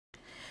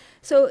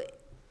So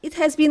it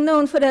has been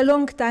known for a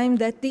long time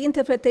that the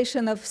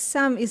interpretation of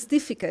sum is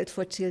difficult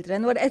for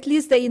children, or at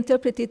least they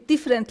interpret it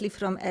differently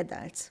from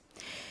adults.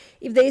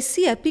 If they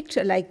see a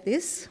picture like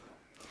this,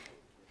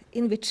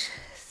 in which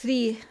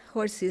 3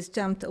 horses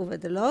jumped over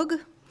the log,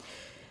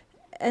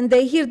 and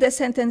they hear the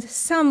sentence,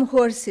 some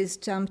horses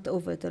jumped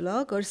over the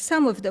log, or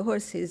some of the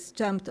horses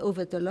jumped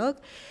over the log,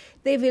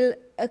 they will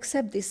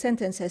accept this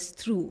sentence as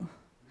true,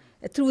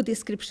 a true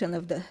description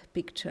of the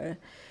picture.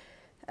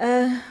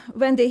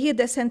 When they hear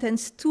the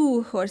sentence,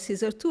 2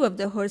 horses or 2 of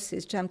the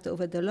horses jumped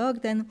over the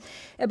log, then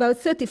about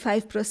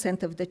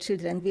 35% of the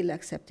children will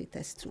accept it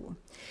as true.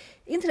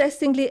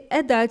 Interestingly,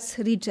 adults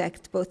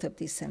reject both of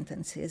these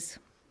sentences.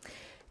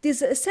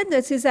 These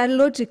sentences are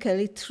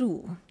logically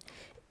true,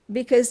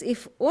 because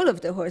if all of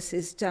the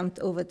horses jumped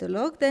over the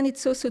log, then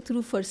it's also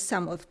true for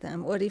some of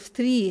them. Or if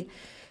 3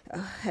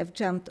 have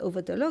jumped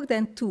over the log,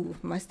 then 2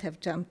 must have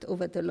jumped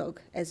over the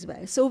log as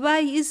well. So why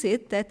is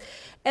it that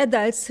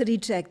adults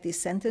reject these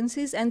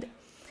sentences, and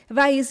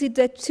why is it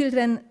that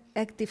children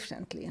act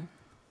differently?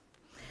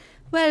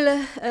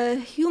 Well,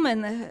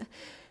 human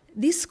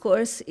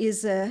discourse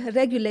is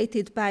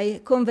regulated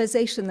by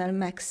conversational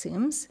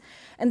maxims,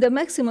 and the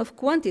maxim of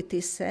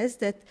quantity says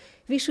that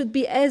we should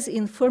be as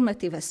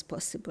informative as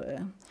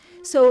possible.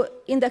 So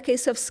in the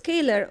case of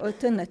scalar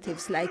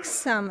alternatives like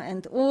sum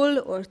and all,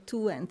 or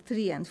 2 and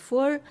 3 and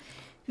 4,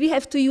 we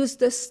have to use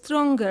the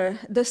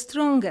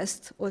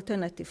strongest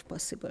alternative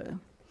possible.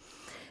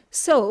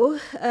 So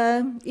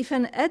if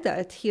an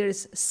adult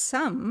hears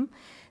sum,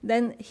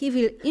 then he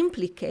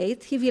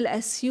will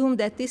assume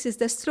that this is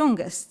the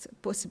strongest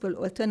possible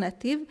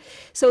alternative.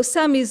 So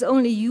sum is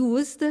only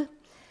used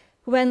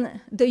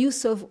when the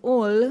use of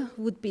all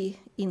would be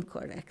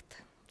incorrect.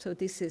 So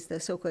this is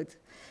the so-called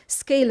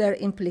scalar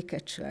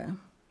implicature.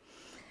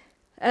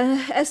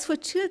 As for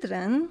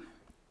children,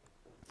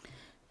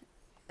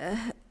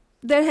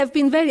 there have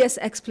been various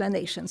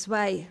explanations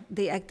why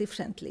they act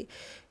differently.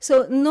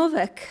 So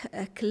Novak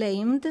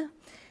claimed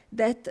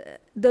that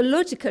the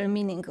logical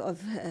meaning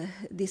of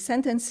these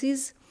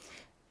sentences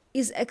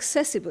is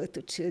accessible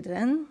to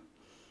children,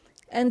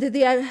 and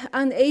they are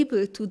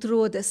unable to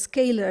draw the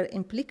scalar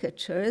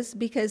implicatures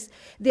because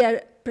they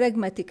are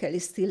pragmatically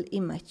still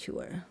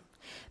immature.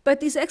 But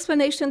this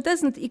explanation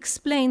doesn't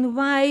explain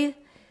why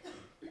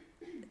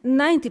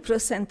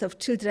 90% of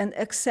children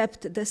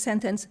accept the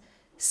sentence,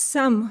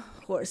 some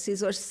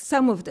horses or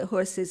some of the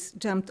horses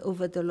jumped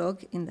over the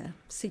log in the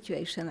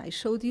situation I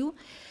showed you,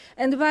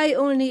 and why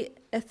only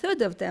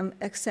 1/3 of them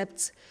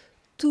accepts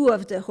 2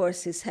 of the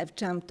horses have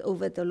jumped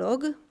over the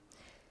log,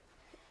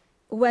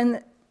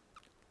 when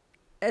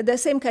the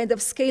same kind of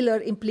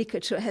scalar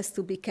implicature has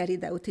to be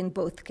carried out in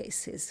both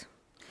cases.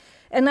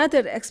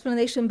 Another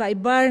explanation by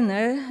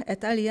Barner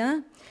et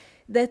al.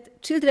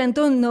 That children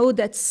don't know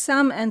that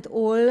sum and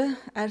all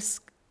are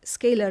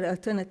scalar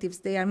alternatives,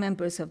 they are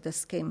members of the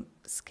same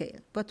scale.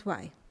 But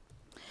why?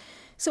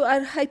 So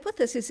our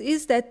hypothesis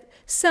is that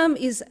sum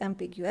is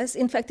ambiguous.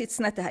 In fact, it's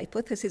not a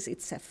hypothesis,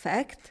 it's a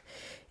fact.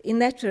 In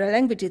natural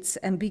language,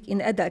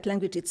 in adult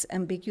language, it's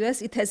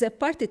ambiguous. It has a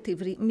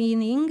partitive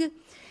meaning,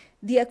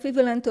 the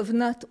equivalent of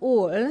not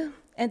all,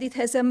 and it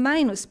has a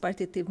minus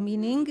partitive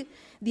meaning,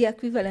 the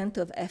equivalent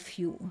of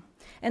fu.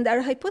 And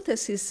our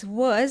hypothesis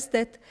was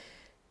that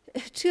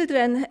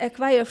children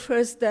acquire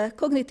first the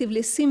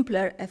cognitively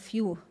simpler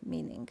fu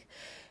meaning.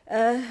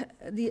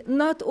 The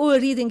not all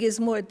reading is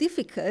more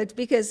difficult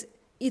because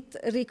it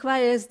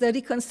requires the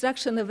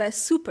reconstruction of a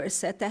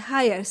superset, a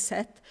higher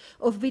set,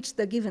 of which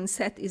the given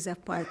set is a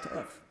part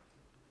of.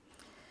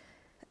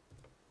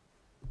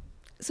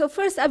 So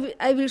first,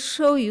 I will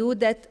show you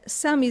that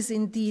sum is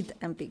indeed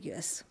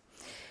ambiguous.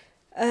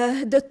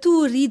 The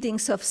 2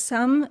 readings of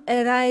sum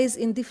arise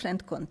in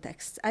different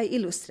contexts. I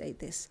illustrate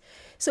this.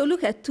 So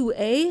look at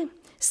 2a.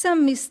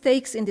 Some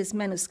mistakes in this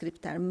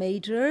manuscript are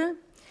major.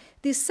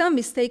 This sum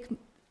mistake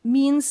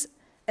means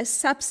a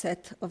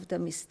subset of the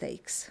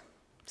mistakes.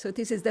 So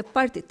this is the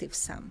partitive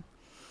sum.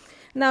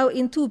 Now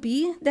in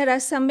 2b, there are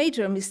some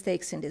major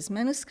mistakes in this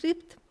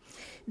manuscript.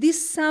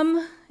 This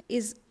sum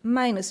is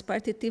minus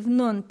partitive,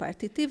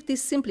 non-partitive.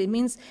 This simply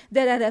means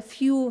there are a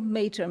few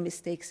major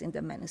mistakes in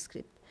the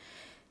manuscript.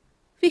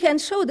 We can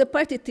show the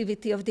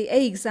partitivity of the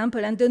A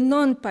example and the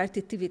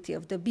non-partitivity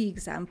of the B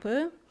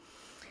example.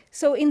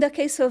 So in the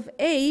case of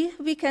A,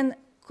 we can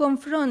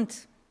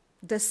confront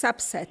the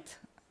subset,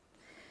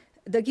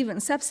 the given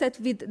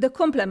subset, with the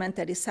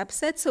complementary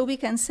subset. So we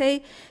can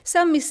say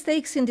some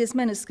mistakes in this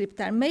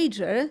manuscript are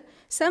major,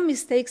 some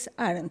mistakes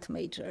aren't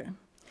major.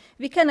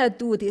 We cannot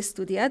do this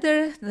to the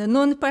other, the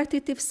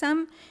non-partitive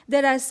sum.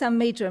 There are some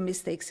major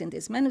mistakes in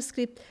this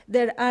manuscript.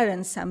 There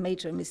aren't some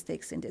major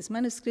mistakes in this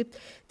manuscript.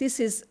 This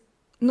is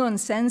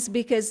nonsense,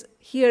 because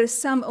here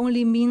sum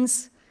only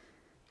means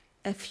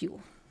a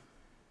few.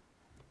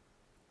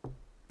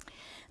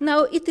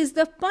 Now, it is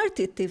the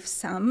partitive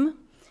sum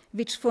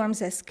which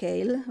forms a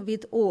scale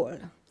with all.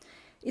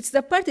 It's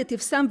the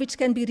partitive sum which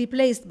can be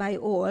replaced by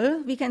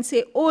all. We can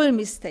say all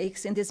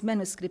mistakes in this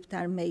manuscript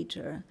are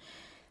major.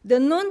 The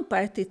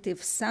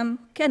non-partitive sum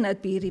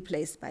cannot be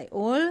replaced by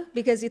all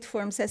because it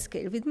forms a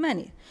scale with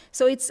many.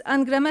 So it's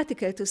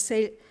ungrammatical to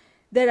say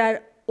there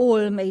are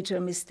all major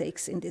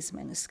mistakes in this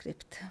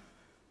manuscript.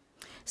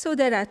 So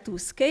there are two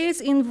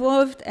scales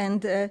involved,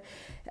 and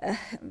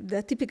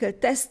the typical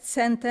test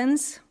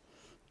sentence,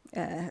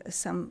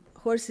 some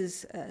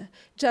horses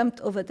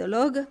jumped over the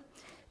log.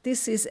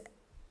 This is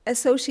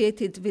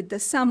associated with the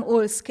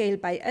sum-all scale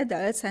by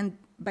adults and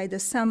by the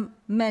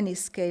sum-many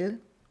scale,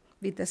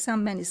 with the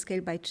sum-many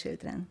scale by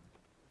children.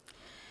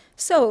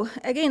 So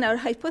again, our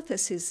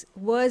hypothesis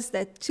was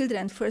that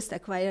children first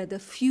acquired a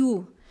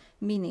few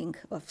meaning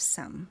of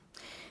sum.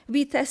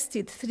 We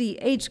tested 3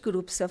 age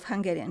groups of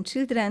Hungarian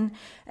children,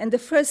 and the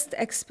first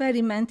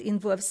experiment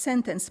involved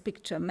sentence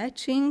picture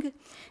matching.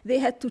 They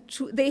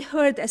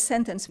heard a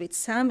sentence with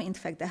sum, in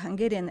fact, the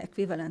Hungarian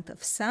equivalent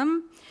of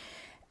sum,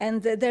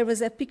 and there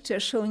was a picture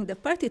showing the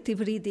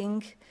partitive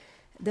reading,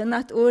 the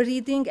not all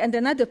reading, and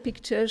another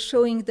picture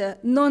showing the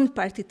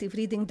non-partitive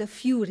reading, the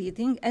few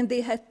reading, and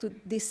they had to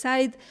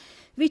decide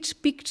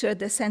which picture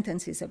the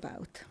sentence is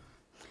about.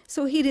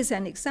 So here is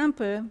an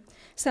example.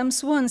 Some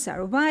swans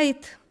are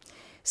white.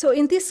 So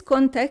in this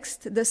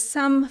context, the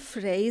sum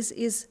phrase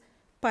is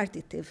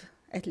partitive,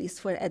 at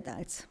least for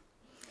adults.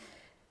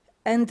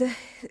 And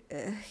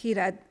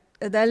here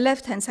the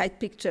left-hand side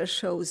picture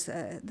shows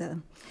the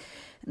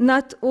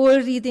not all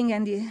reading,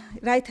 and the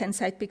right-hand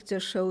side picture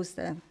shows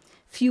the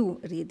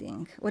few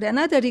reading. Or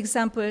another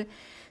example,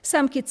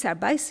 some kids are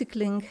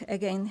bicycling.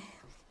 Again,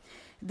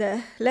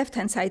 the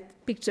left-hand side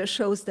picture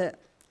shows the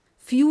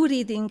few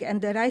reading, and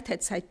the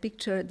right-hand side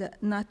picture, the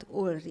not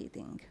all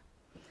reading.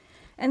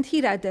 And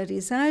here are the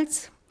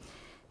results.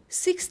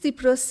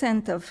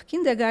 60% of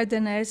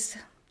kindergarteners,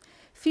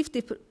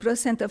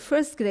 50% of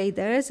first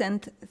graders,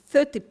 and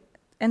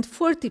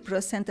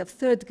 40% of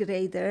third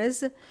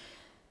graders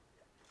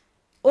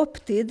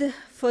opted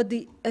for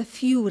the a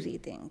few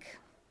reading.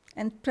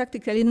 And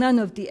practically none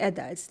of the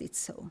adults did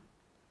so.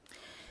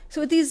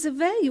 So these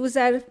values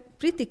are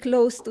pretty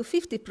close to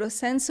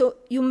 50%, so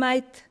you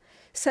might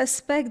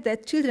suspect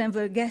that children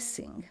were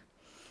guessing.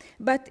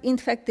 But in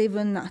fact, they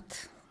were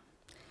not.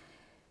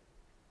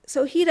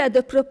 So here are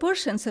the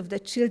proportions of the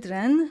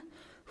children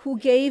who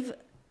gave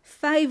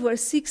 5 or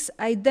 6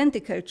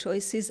 identical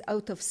choices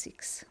out of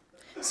 6.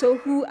 So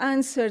who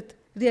answered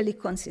really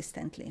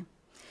consistently.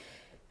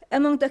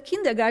 Among the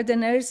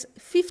kindergarteners,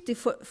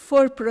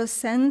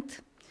 54%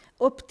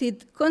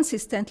 opted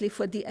consistently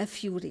for the a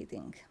few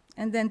reading.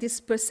 And then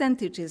this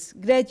percentage is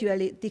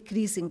gradually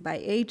decreasing by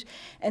age,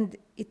 and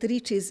it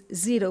reaches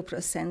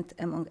 0%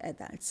 among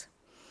adults.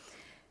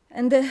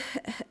 And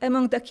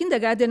among the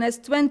kindergarteners,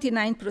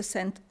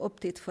 29%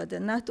 opted for the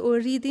not all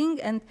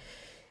reading, and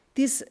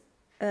this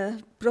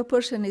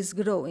proportion is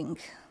growing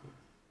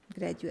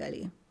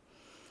gradually.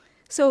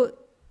 So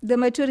the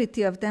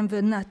majority of them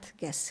were not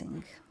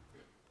guessing.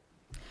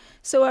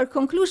 So our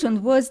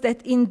conclusion was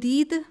that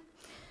indeed,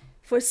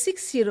 for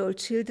 6-year-old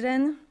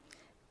children,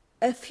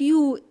 a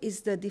few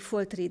is the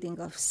default reading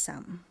of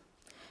sum.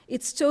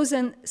 It's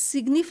chosen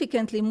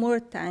significantly more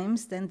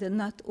times than the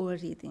not all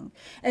reading.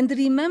 And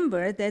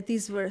remember that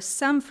these were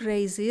some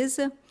phrases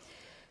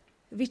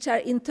which are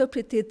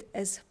interpreted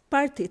as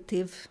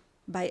partitive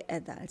by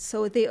adults.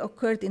 So they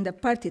occurred in the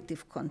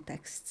partitive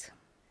context.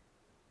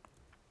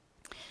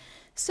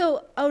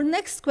 So our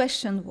next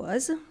question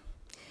was,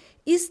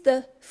 is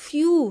the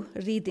few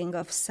reading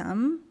of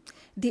sum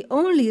the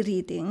only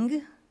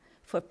reading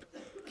for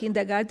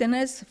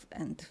kindergarteners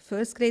and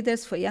first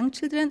graders, for young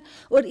children,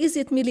 or is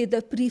it merely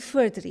the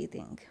preferred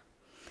reading?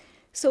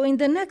 So in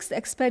the next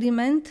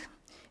experiment,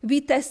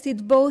 we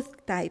tested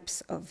both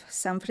types of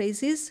sum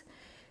phrases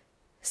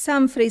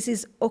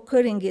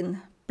occurring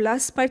in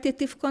plus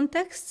partitive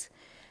contexts,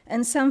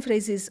 and some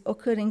phrases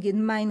occurring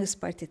in minus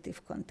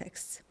partitive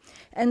contexts.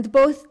 And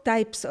both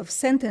types of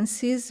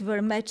sentences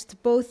were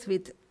matched both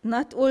with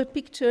not all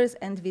pictures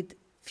and with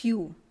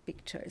few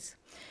pictures.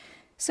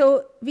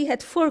 So we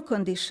had 4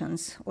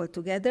 conditions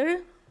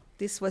altogether.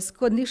 This was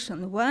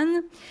condition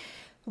 1,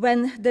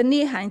 when the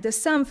néhány, the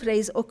sum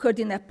phrase, occurred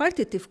in a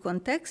partitive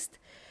context,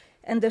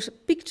 and the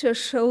picture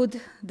showed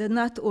the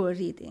not all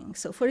reading.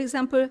 So for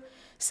example,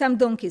 some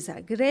donkeys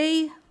are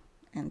gray,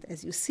 and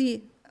as you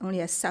see, only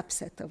a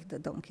subset of the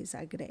donkeys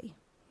are gray.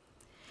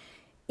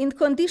 In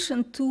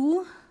condition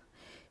 2,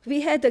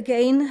 we had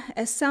again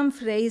a sum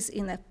phrase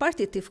in a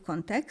partitive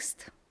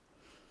context.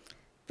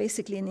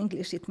 Basically in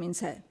English it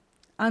means a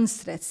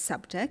unstressed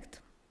subject.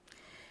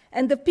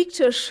 And the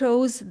picture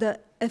shows the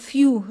a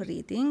few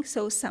reading,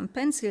 so some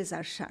pencils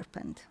are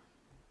sharpened.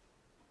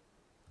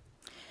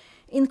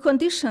 In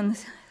condition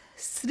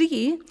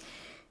 3,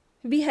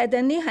 we had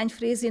a néhány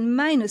phrase in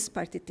minus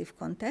partitive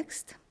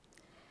context,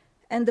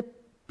 and the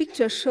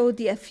picture showed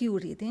the a few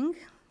reading.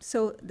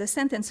 So the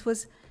sentence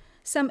was,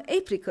 some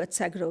apricots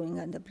are growing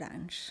on the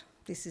branch.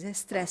 This is a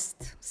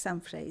stressed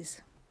sum phrase.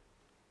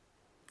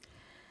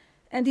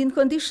 And in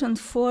condition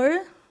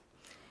 4,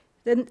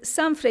 the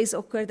sum phrase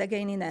occurred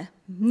again in a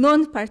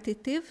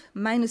non-partitive,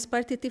 minus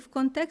partitive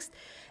context,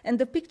 and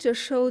the picture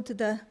showed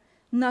the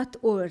not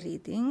all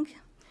reading,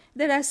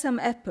 there are some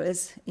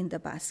apples in the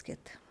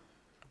basket.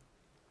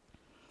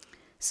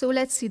 So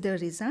let's see the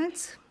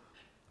results.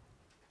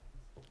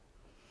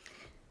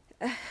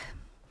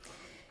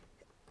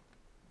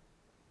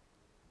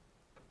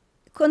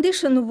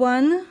 Condition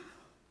 1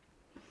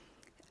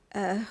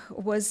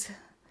 was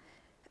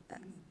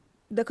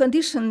the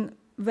condition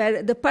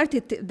where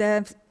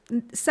the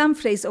some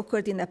phrase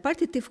occurred in a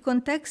partitive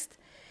context,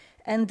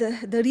 and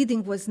the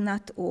reading was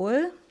not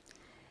all.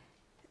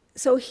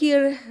 So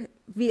here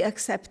we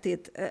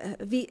expected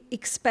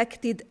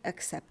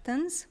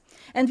acceptance,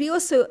 and we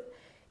also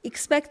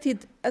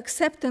expected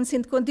acceptance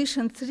in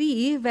condition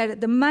 3, where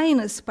the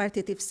minus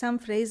partitive some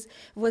phrase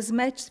was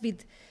matched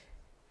with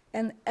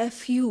an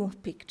FU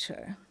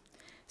picture.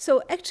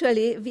 So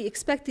actually, we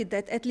expected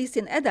that, at least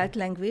in adult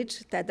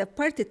language, that the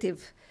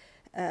partitive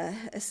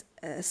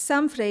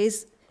some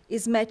phrase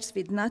is matched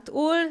with not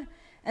all,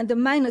 and the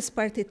minus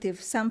partitive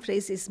some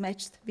phrase is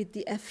matched with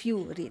the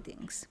FU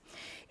readings.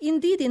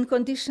 Indeed, in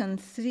condition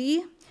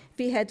 3,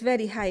 we had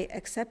very high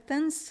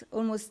acceptance.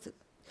 Almost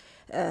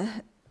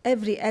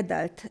every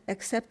adult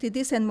accepted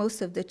this, and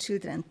most of the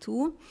children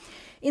too.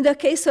 In the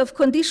case of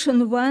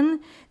condition 1,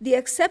 the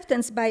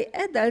acceptance by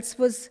adults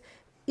was,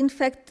 in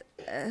fact,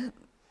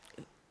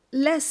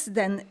 less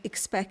than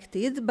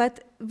expected,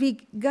 but we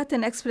got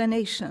an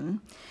explanation.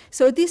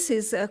 So this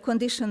is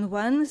condition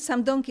 1.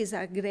 Some donkeys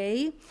are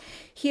gray.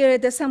 Here,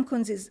 the some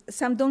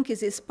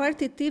donkeys is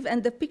partitive,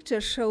 and the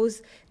picture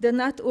shows the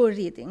not all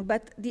reading.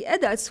 But the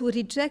adults who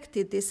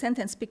rejected this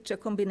sentence-picture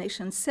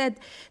combination said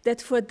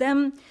that for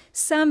them,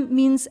 some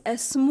means a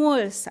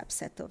small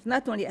subset of,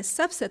 not only a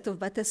subset of,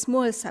 but a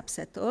small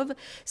subset of.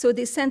 So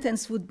this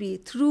sentence would be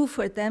true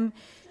for them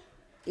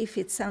if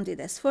it sounded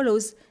as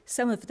follows: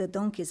 some of the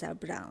donkeys are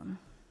brown.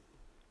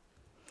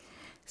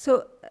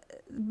 So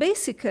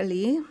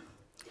basically,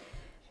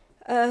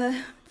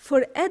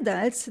 for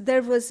adults,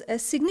 there was a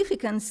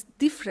significant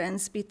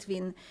difference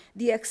between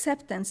the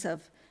acceptance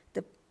of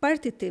the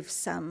partitive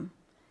some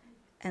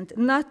and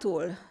not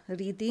all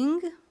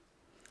reading,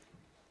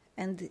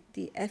 and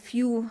the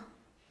FU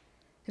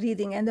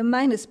reading, and the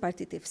minus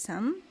partitive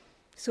some.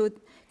 So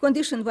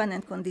condition 1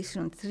 and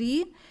condition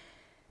 3.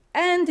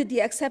 And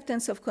the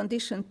acceptance of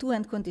condition 2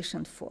 and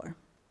condition 4.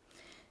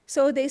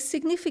 So they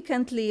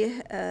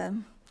significantly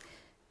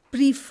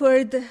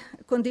preferred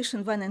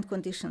condition 1 and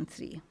condition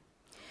 3.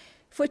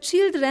 For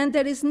children,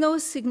 there is no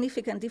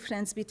significant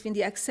difference between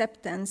the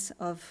acceptance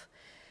of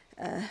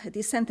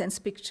the sentence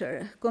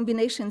picture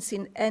combinations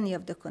in any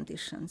of the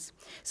conditions.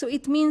 So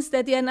it means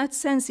that they are not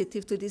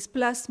sensitive to this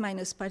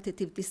plus-minus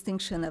partitive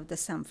distinction of the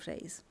some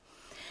phrase.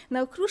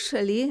 Now,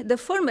 crucially, the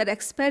former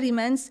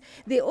experiments,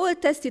 they all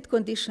tested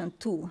condition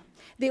 2.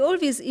 They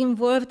always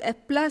involved a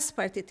plus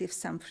partitive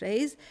some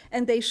phrase,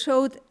 and they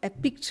showed a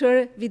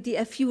picture with the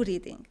FU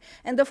reading.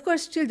 And of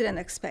course, children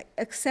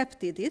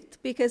accepted it,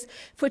 because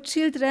for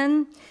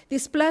children,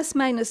 this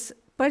plus-minus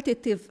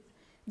partitive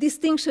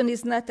distinction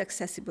is not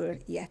accessible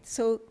yet.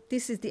 So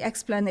this is the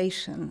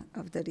explanation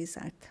of the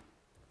result.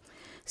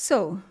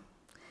 So,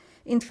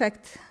 in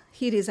fact,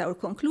 here is our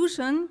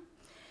conclusion.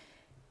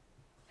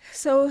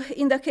 So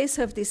in the case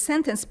of this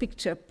sentence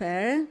picture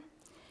pair,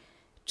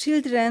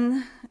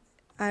 children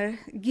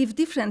give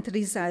different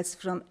results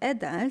from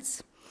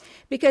adults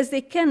because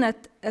they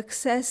cannot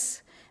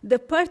access the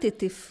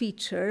partitive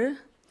feature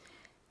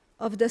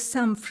of the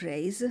some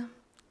phrase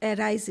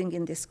arising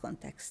in this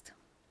context.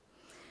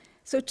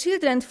 So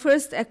children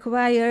first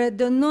acquire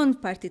the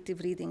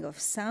non-partitive reading of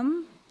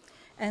some,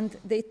 and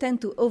they tend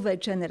to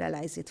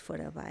overgeneralize it for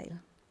a while.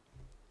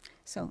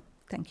 So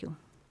thank you.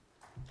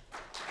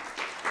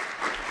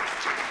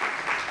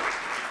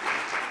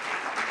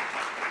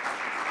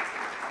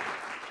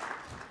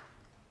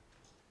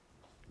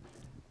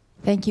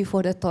 Thank you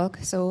for the talk.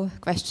 So,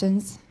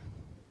 questions?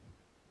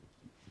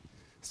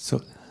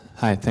 So,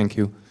 hi, thank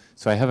you.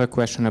 So I have a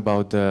question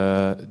about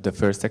the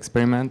first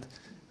experiment,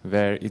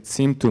 where it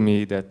seemed to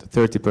me that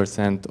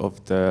 30%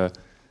 of the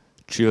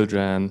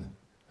children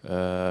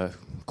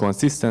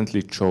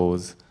consistently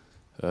chose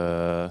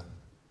the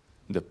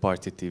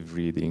partitive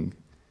reading,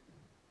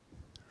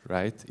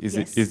 right?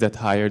 Yes. Is that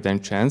higher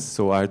than chance?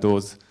 So are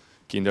those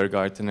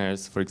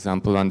kindergarteners, for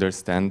example,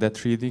 understand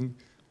that reading?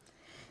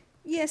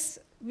 Yes.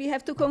 We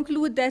have to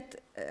conclude that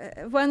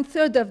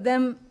 1/3 of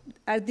them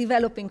are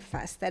developing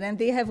faster, and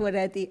they have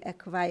already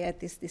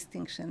acquired this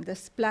distinction,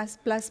 this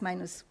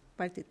plus-minus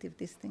partitive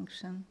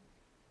distinction.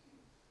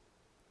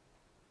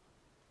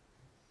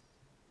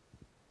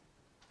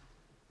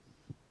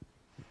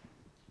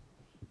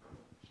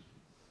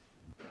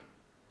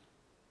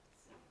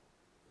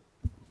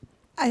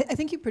 I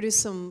think you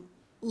produced some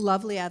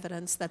lovely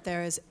evidence that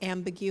there is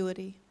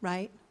ambiguity,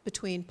 right,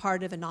 between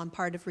partitive and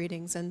non-partitive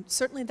readings, and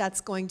certainly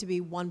that's going to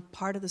be one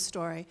part of the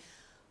story.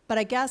 But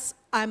I guess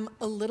I'm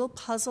a little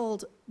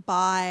puzzled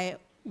by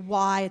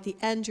why at the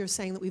end you're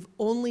saying that we've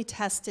only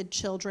tested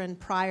children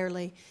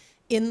priorly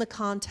in the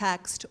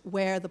context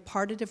where the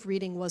partitive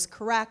reading was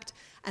correct,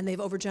 and they've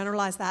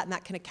overgeneralized that, and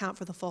that can account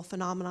for the full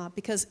phenomena,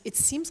 because it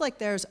seems like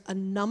there's a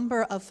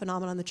number of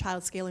phenomena in the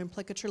child scalar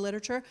implicature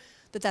literature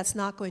that's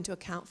not going to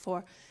account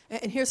for.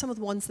 And here's some of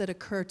the ones that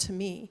occur to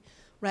me,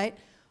 right?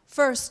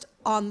 First,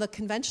 on the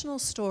conventional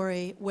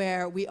story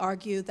where we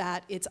argue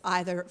that it's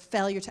either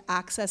failure to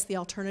access the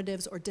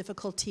alternatives or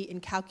difficulty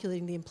in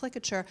calculating the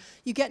implicature,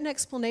 you get an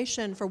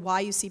explanation for why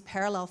you see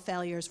parallel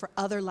failures for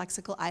other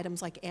lexical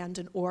items like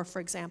and or, for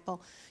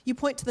example. You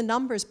point to the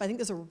numbers, but I think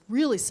there's a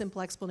really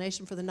simple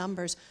explanation for the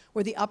numbers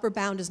where the upper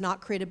bound is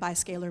not created by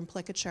scalar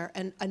implicature.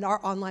 And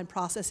our online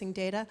processing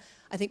data,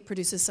 I think,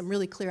 produces some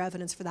really clear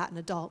evidence for that in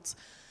adults.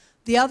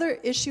 The other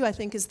issue, I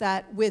think, is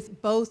that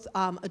with both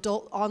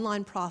adult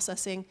online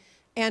processing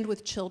and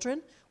with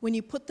children, when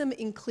you put them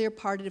in clear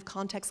partitive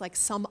context like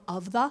sum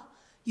of the,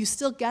 you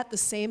still get the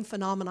same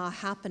phenomena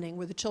happening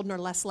where the children are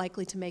less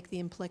likely to make the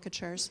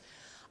implicatures.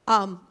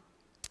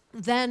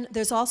 Then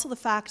there's also the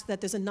fact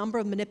that there's a number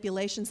of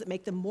manipulations that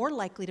make them more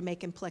likely to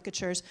make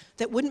implicatures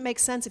that wouldn't make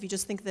sense if you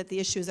just think that the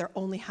issue is they're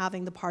only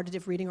having the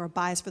partitive reading or a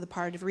bias for the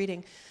partitive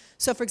reading.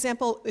 So for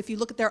example, if you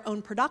look at their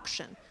own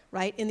production,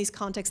 right, in these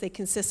contexts they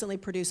consistently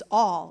produce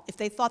all. If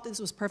they thought this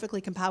was perfectly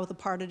compatible with the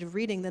partitive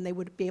reading, then they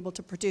would be able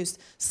to produce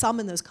some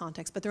in those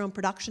contexts, but their own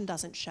production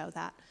doesn't show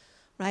that,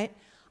 right?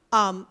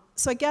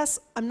 So I guess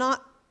I'm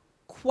not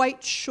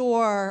quite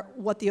sure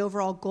what the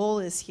overall goal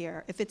is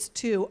here. If it's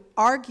to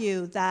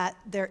argue that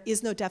there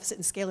is no deficit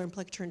in scalar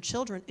implicature in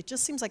children, it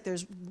just seems like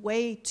there's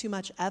way too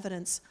much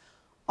evidence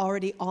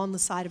already on the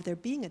side of there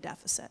being a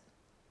deficit.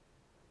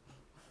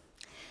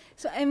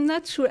 So I'm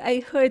not sure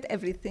I heard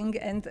everything,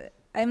 and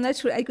I'm not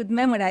sure I could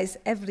memorize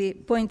every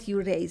point you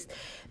raised.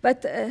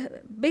 But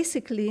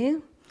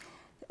basically,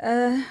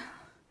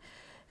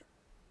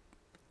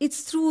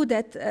 it's true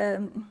that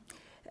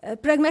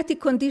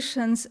pragmatic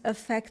conditions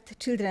affect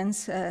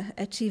children's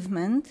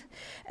achievement.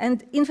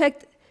 And in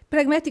fact,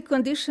 pragmatic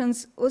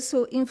conditions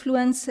also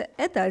influence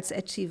adults'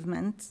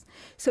 achievements.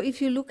 So if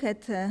you look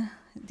at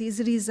these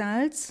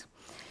results,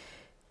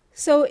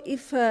 so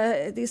if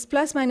this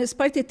plus-minus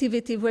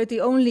partitivity were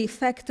the only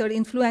factor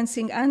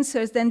influencing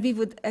answers, then we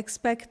would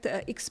expect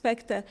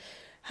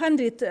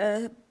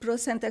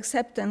 100%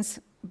 acceptance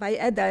by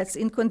adults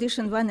in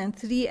condition 1 and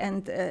 3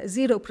 and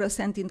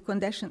 0% in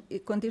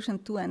condition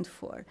 2 and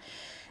 4.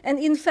 And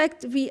in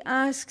fact, we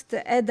asked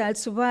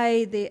adults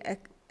why they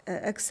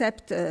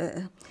accept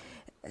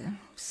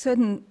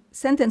certain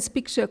sentence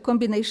picture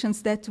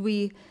combinations that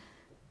we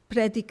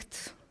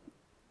predict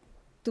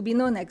to be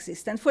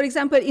non-existent. For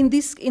example, in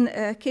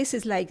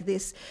cases like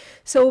this,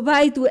 so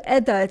why do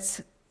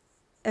adults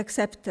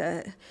accept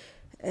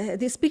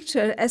this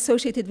picture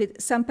associated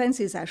with some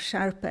pencils are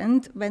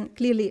sharpened, when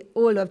clearly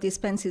all of these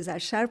pencils are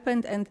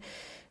sharpened? And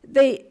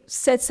they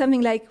said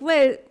something like,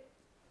 well,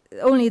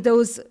 only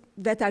those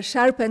that are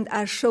sharpened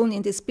are shown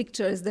in these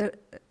pictures, the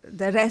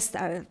rest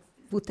are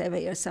put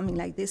away or something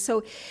like this.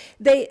 So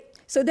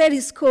there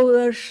is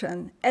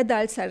coercion.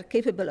 Adults are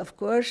capable of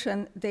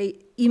coercion. They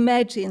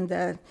imagine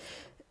the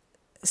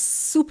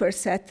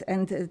superset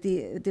and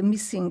the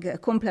missing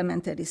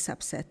complementary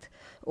subset.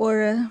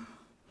 Or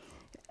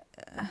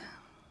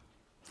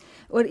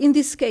in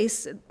this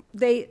case,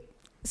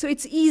 so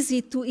it's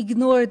easy to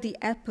ignore the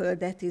apple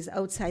that is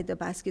outside the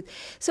basket.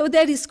 So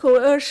there is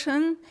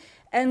coercion,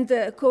 and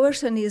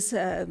coercion is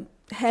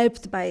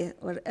helped by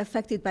or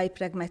affected by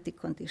pragmatic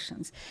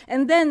conditions.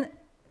 And then,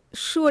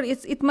 sure,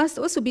 it must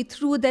also be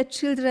true that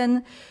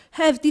children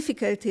have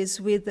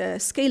difficulties with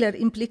scalar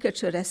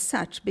implicature as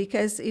such,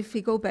 because if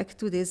we go back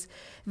to this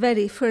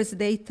very first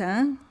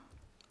data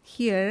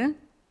here,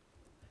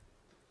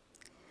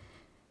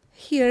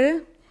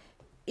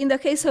 in the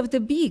case of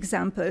the B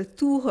example,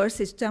 2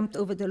 horses jumped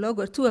over the log,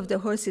 or 2 of the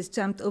horses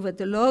jumped over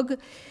the log.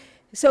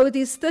 So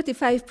these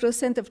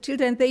 35% of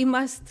children, they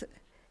must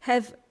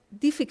have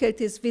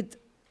difficulties with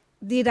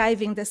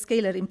deriving the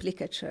scalar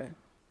implicature.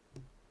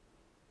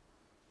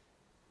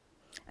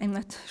 I'm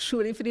not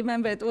sure if you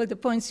remembered all the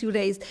points you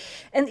raised.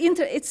 And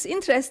it's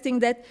interesting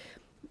that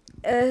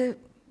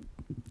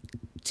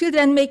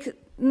children make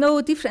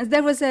no difference.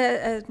 There was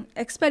an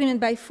experiment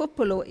by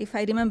Foppolo, if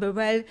I remember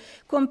well,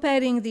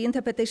 comparing the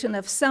interpretation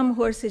of some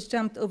horses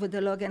jumped over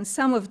the log and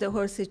some of the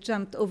horses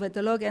jumped over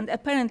the log, and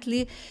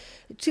apparently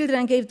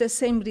children gave the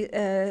same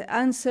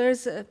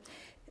answers.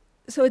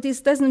 So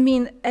this doesn't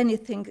mean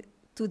anything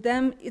to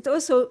them. It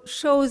also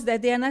shows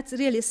that they are not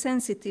really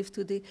sensitive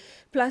to the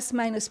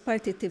plus-minus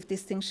partitive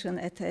distinction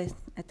at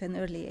an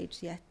early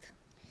age yet.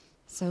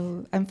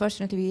 So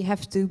unfortunately, we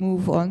have to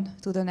move on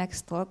to the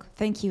next talk.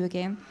 Thank you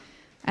again.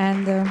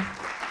 And